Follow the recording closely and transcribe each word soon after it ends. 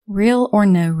Real or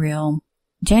no real?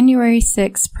 January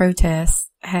 6th protests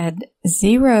had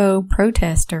 0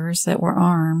 protesters that were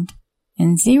armed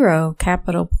and 0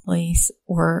 Capitol Police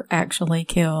were actually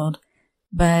killed,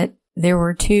 but there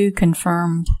were 2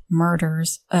 confirmed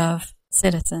murders of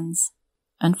citizens.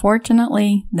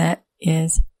 Unfortunately, that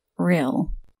is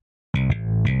real.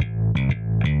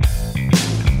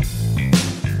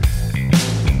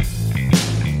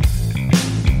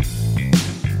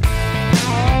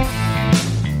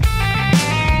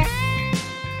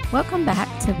 Welcome back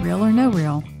to Real or No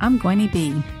Real. I'm Gwenny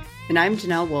B. And I'm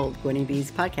Janelle Wold, Gwenny B's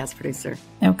podcast producer.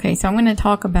 Okay, so I'm going to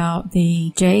talk about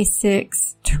the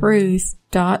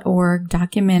J6Truth.org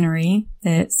documentary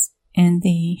that's in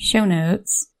the show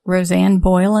notes. Roseanne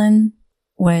Boylan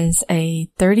was a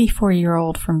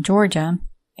 34-year-old from Georgia,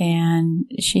 and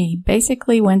she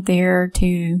basically went there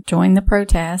to join the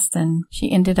protest, and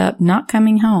she ended up not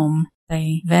coming home,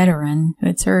 a veteran who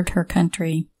had served her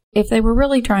country. If they were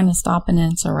really trying to stop an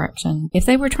insurrection, if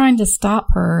they were trying to stop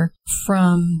her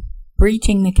from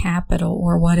breaching the Capitol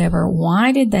or whatever,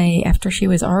 why did they, after she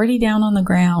was already down on the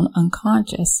ground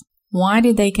unconscious, why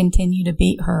did they continue to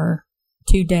beat her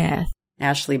to death?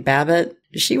 Ashley Babbitt,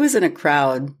 she was in a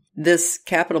crowd. This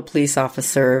Capitol Police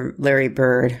officer, Larry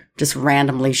Bird, just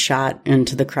randomly shot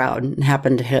into the crowd and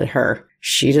happened to hit her.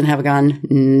 She didn't have a gun.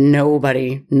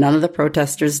 Nobody, none of the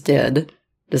protesters did,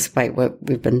 despite what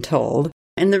we've been told.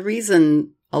 And the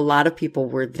reason a lot of people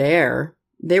were there,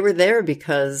 they were there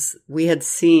because we had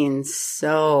seen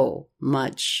so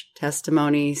much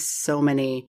testimony, so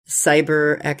many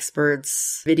cyber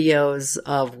experts, videos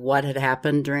of what had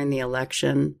happened during the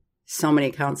election, so many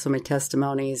accounts, so many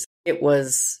testimonies. It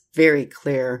was very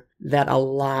clear that a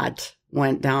lot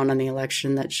went down on the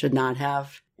election that should not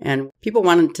have. And people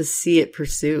wanted to see it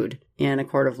pursued in a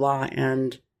court of law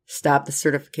and stop the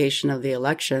certification of the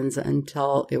elections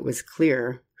until it was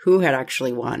clear who had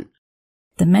actually won.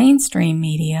 The mainstream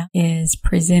media is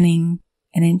presenting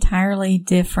an entirely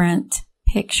different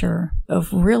picture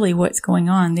of really what's going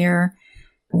on. They're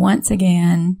once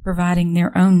again providing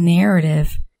their own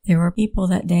narrative. There were people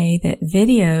that day that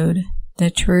videoed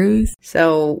the truth.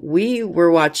 So we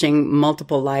were watching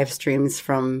multiple live streams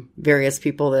from various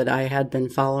people that I had been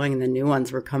following, and the new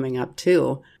ones were coming up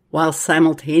too, while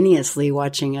simultaneously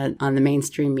watching it on the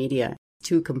mainstream media.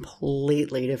 2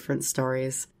 completely different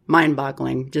stories.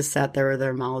 Mind-boggling. Just sat there with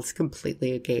their mouths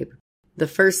completely agape. The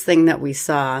first thing that we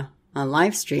saw on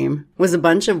live stream was a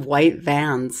bunch of white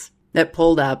vans that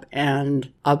pulled up,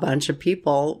 and a bunch of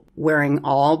people wearing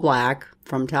all black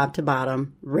from top to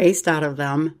bottom raced out of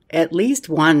them. At least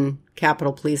one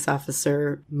Capitol Police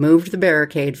officer moved the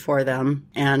barricade for them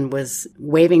and was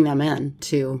waving them in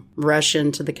to rush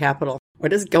into the Capitol.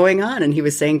 What is going on? And he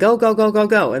was saying, go, go, go, go,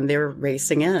 go. And they were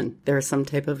racing in. They're some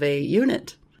type of a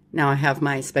unit. Now I have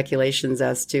my speculations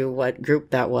as to what group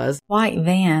that was. White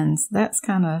vans, that's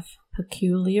kind of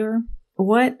peculiar.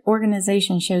 What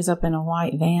organization shows up in a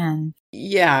white van?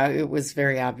 Yeah, it was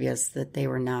very obvious that they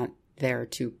were not there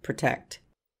to protect.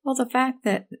 Well, the fact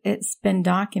that it's been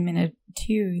documented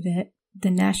too that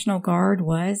the National Guard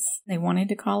was, they wanted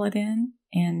to call it in,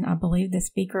 and I believe the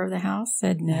Speaker of the House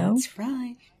said no. That's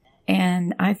right.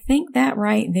 And I think that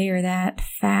right there, that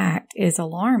fact is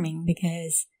alarming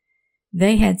because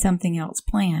they had something else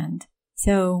planned.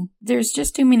 So there's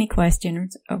just too many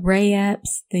questions. Ray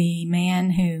Epps, the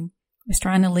man who was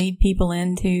trying to lead people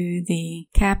into the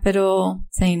Capitol,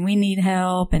 saying we need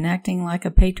help and acting like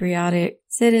a patriotic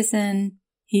citizen,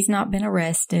 he's not been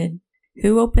arrested.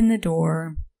 Who opened the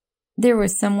door? There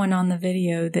was someone on the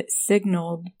video that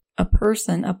signaled a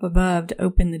person up above to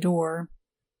open the door.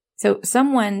 So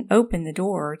someone opened the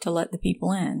door to let the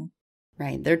people in.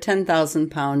 Right. They're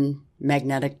 10,000-pound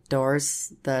magnetic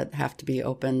doors that have to be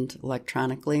opened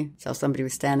electronically. So somebody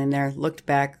was standing there, looked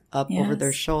back up over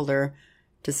their shoulder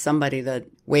to somebody that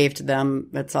waved to them,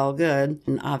 that's all good,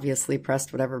 and obviously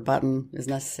pressed whatever button is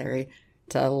necessary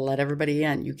to let everybody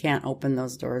in. You can't open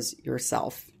those doors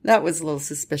yourself. That was a little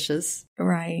suspicious.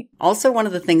 Right. Also, one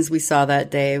of the things we saw that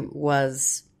day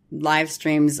was live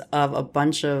streams of a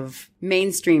bunch of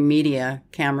mainstream media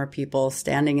camera people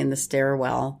standing in the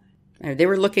stairwell. They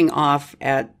were looking off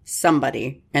at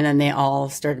somebody, and then they all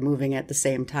started moving at the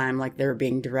same time, like they were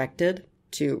being directed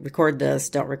to record this,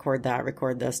 don't record that,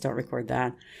 record this, don't record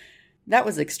that. That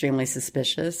was extremely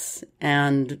suspicious.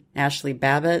 And Ashley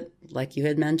Babbitt, like you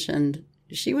had mentioned,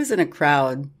 she was in a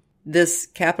crowd. This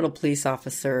Capitol Police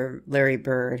officer, Larry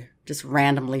Bird, just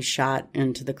randomly shot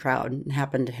into the crowd and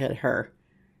happened to hit her.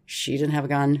 She didn't have a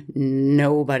gun.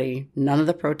 Nobody, none of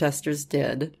the protesters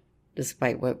did,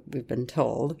 despite what we've been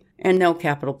told. And no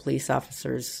Capitol Police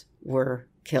officers were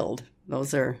killed.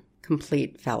 Those are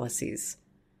complete fallacies.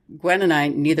 Gwen and I,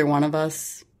 neither one of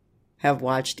us have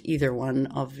watched either one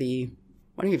of the,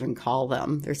 what do you even call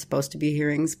them? They're supposed to be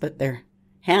hearings, but they're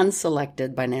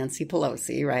hand-selected by Nancy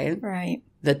Pelosi, right? Right.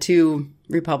 The two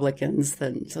Republicans,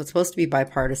 so it's supposed to be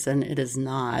bipartisan. It is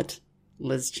not.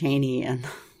 Liz Cheney and,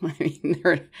 I mean,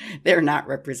 they're not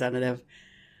representative.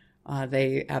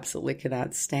 They absolutely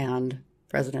cannot stand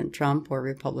President Trump or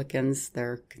Republicans.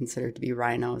 They're considered to be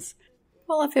rhinos.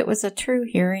 Well, if it was a true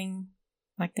hearing,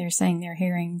 like they're saying they're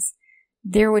hearings,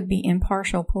 there would be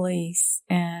impartial police.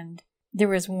 And there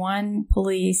was one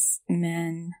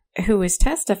policeman who was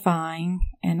testifying,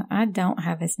 and I don't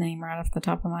have his name right off the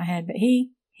top of my head, but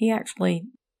he actually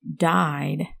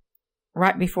died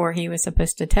right before he was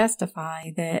supposed to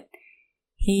testify, that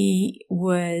he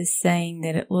was saying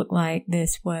that it looked like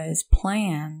this was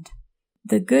planned.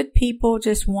 The good people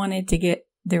just wanted to get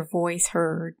their voice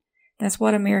heard. That's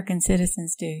what American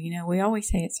citizens do. You know, we always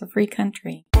say it's a free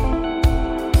country.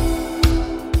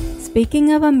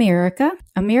 Speaking of America,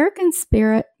 American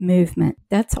Spirit Movement,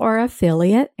 that's our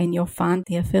affiliate, and you'll find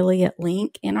the affiliate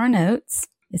link in our notes.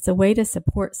 It's a way to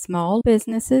support small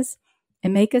businesses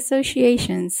and make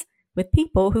associations with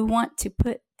people who want to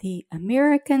put the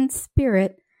American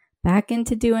spirit back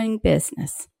into doing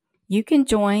business. You can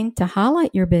join to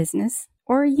highlight your business,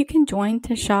 or you can join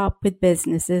to shop with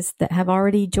businesses that have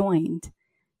already joined.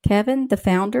 Kevin, the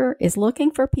founder, is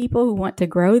looking for people who want to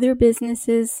grow their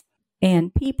businesses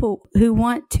and people who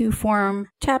want to form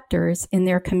chapters in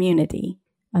their community.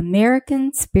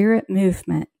 American Spirit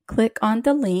Movement. Click on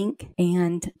the link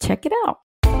and check it out.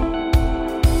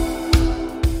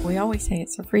 We always say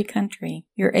it's a free country.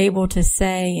 You're able to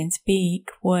say and speak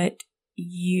what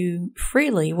you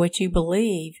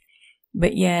believe,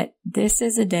 but yet this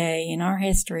is a day in our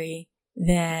history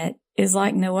that is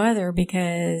like no other,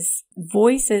 because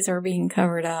voices are being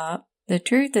covered up. The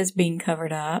truth is being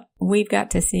covered up. We've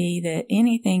got to see that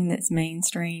anything that's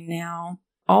mainstream now,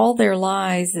 all their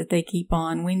lies that they keep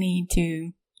on, we need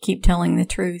to keep telling the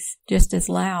truth just as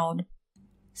loud.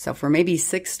 So for maybe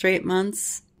 6 straight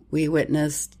months, we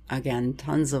witnessed, again,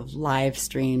 tons of live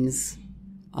streams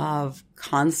of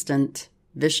constant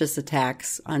vicious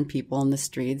attacks on people in the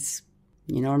streets.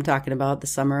 You know what I'm talking about, the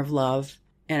summer of love.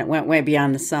 And it went way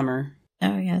beyond the summer.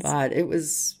 Oh, yes. But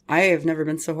I have never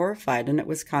been so horrified, and it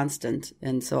was constant.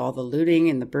 And so all the looting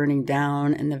and the burning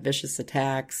down and the vicious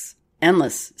attacks,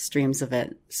 endless streams of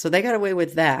it. So they got away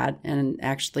with that. And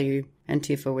actually,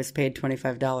 Antifa was paid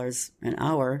 $25 an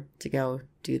hour to go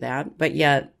do that. But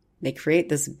yet, they create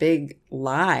this big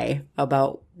lie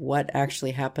about what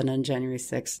actually happened on January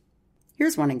 6th.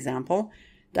 Here's one example.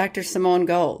 Dr. Simone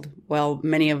Gold. Well,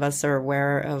 many of us are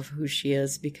aware of who she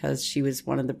is because she was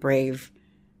one of the brave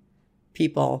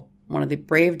people, one of the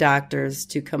brave doctors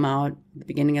to come out at the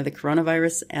beginning of the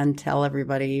coronavirus and tell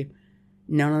everybody,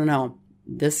 no.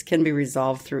 This can be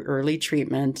resolved through early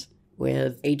treatment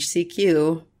with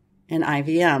HCQ and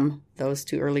IVM, those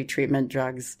two early treatment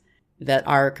drugs that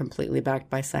are completely backed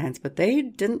by science. But they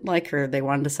didn't like her. They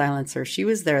wanted to silence her. She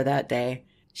was there that day.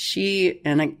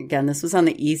 And again, this was on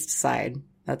the east side.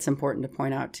 That's important to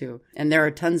point out too. And there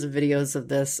are tons of videos of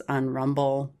this on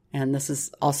Rumble. And this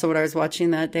is also what I was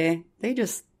watching that day.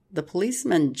 The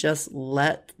policemen just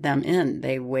let them in.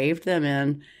 They waved them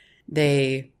in.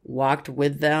 They walked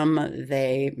with them.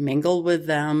 They mingled with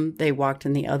them. They walked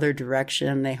in the other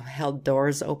direction. They held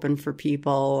doors open for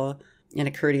people in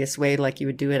a courteous way, like you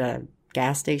would do at a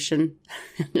gas station.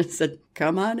 And just said,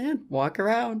 come on in, walk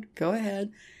around, go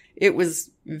ahead. It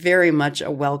was very much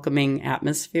a welcoming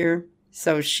atmosphere.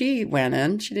 So she went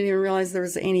in. She didn't even realize there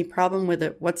was any problem with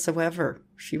it whatsoever.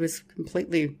 She was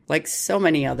completely, like so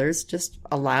many others, just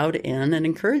allowed in and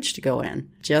encouraged to go in.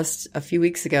 Just a few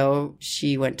weeks ago,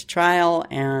 she went to trial,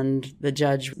 and the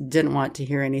judge didn't want to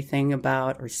hear anything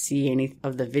about or see any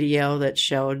of the video that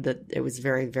showed that it was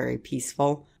very, very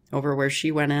peaceful over where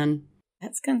she went in.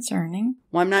 That's concerning.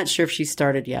 Well, I'm not sure if she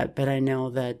started yet, but I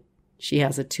know that she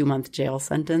has a 2-month jail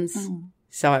sentence. Mm.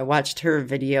 So I watched her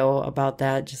video about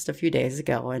that just a few days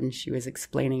ago, and she was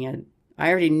explaining it. I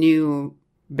already knew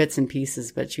bits and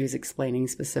pieces, but she was explaining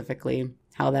specifically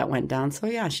how that went down. So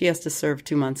yeah, she has to serve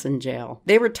 2 months in jail.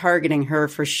 They were targeting her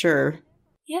for sure.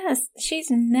 Yes, she's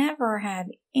never had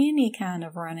any kind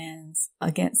of run-ins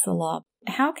against the law.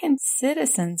 How can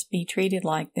citizens be treated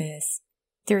like this?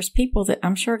 There's people that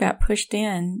I'm sure got pushed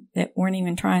in that weren't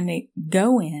even trying to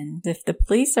go in. If the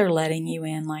police are letting you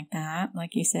in like that,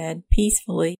 like you said,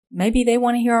 peacefully, maybe they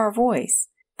want to hear our voice.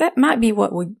 That might be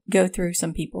what would go through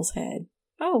some people's head.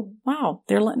 Oh, wow.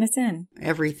 They're letting us in.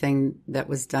 Everything that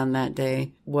was done that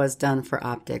day was done for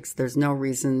optics. There's no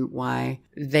reason why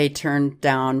they turned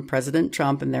down President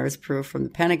Trump, and there is proof from the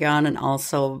Pentagon, and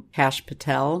also Kash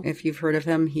Patel, if you've heard of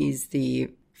him. He's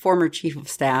the former chief of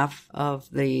staff of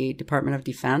the Department of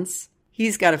Defense.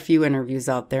 He's got a few interviews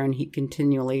out there, and he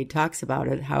continually talks about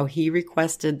it, how he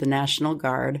requested the National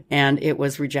Guard, and it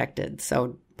was rejected.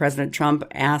 So President Trump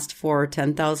asked for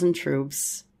 10,000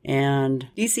 troops, and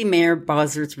D.C. Mayor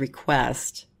Buzzard's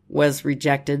request was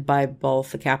rejected by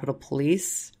both the Capitol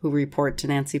Police, who report to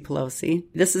Nancy Pelosi.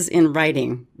 This is in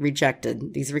writing,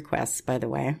 rejected, these requests, by the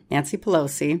way. Nancy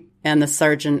Pelosi and the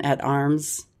Sergeant at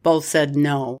Arms both said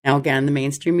no. Now, again, the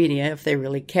mainstream media, if they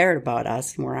really cared about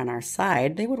us and were on our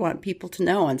side, they would want people to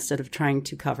know instead of trying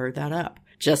to cover that up,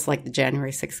 just like the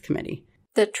January 6th committee.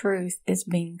 The truth is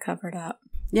being covered up.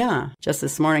 Yeah. Just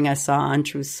this morning, I saw on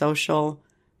Truth Social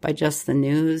by Just the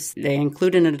News, they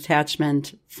included an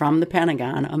attachment from the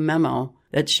Pentagon, a memo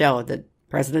that showed that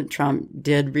President Trump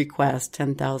did request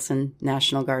 10,000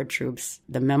 National Guard troops.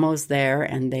 The memo's there,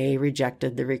 and they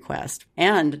rejected the request.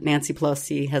 And Nancy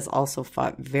Pelosi has also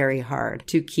fought very hard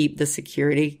to keep the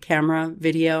security camera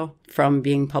video from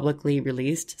being publicly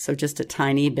released. So just a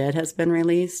tiny bit has been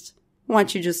released. Why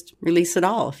don't you just release it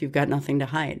all if you've got nothing to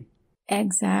hide?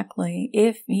 Exactly.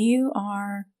 If you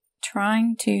are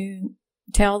trying to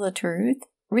tell the truth,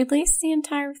 release the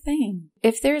entire thing.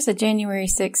 If there's a January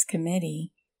 6th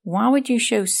committee, why would you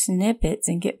show snippets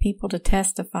and get people to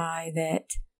testify that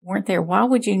weren't there? Why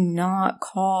would you not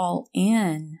call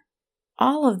in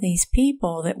all of these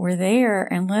people that were there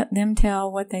and let them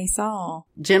tell what they saw?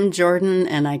 Jim Jordan,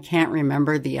 and I can't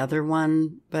remember the other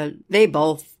one, but they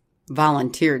both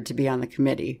volunteered to be on the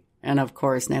committee. And of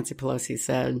course, Nancy Pelosi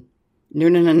said,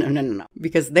 No.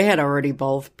 Because they had already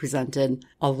both presented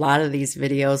a lot of these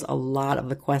videos, a lot of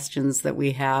the questions that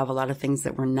we have, a lot of things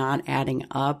that were not adding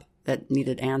up that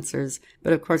needed answers.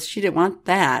 But of course, she didn't want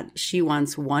that. She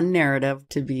wants one narrative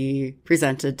to be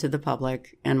presented to the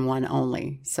public and one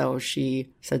only. So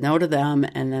she said no to them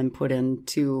and then put in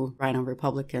 2 Rhino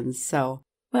Republicans. So,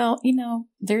 well,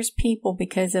 there's people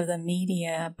because of the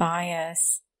media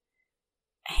bias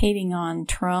hating on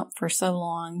Trump for so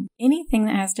long. Anything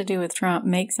that has to do with Trump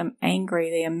makes them angry.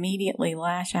 They immediately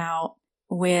lash out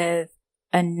with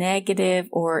a negative,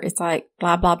 or it's like,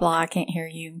 blah, blah, blah, I can't hear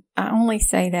you. I only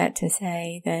say that to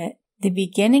say that the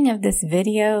beginning of this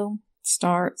video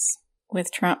starts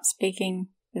with Trump speaking.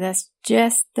 That's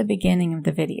just the beginning of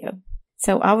the video.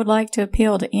 So I would like to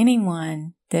appeal to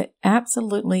anyone that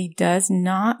absolutely does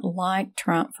not like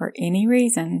Trump for any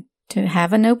reason to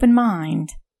have an open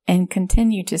mind and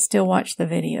continue to still watch the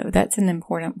video. That's an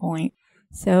important point.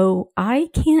 So I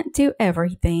can't do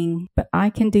everything, but I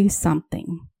can do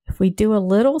something. If we do a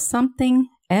little something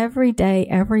every day,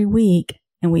 every week,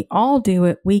 and we all do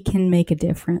it, we can make a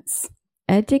difference.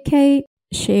 Educate,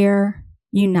 share,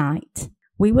 unite.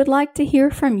 We would like to hear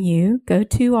from you. Go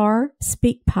to our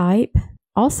speak pipe,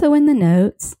 also in the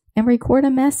notes, and record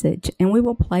a message, and we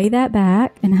will play that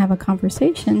back and have a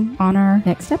conversation on our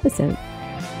next episode.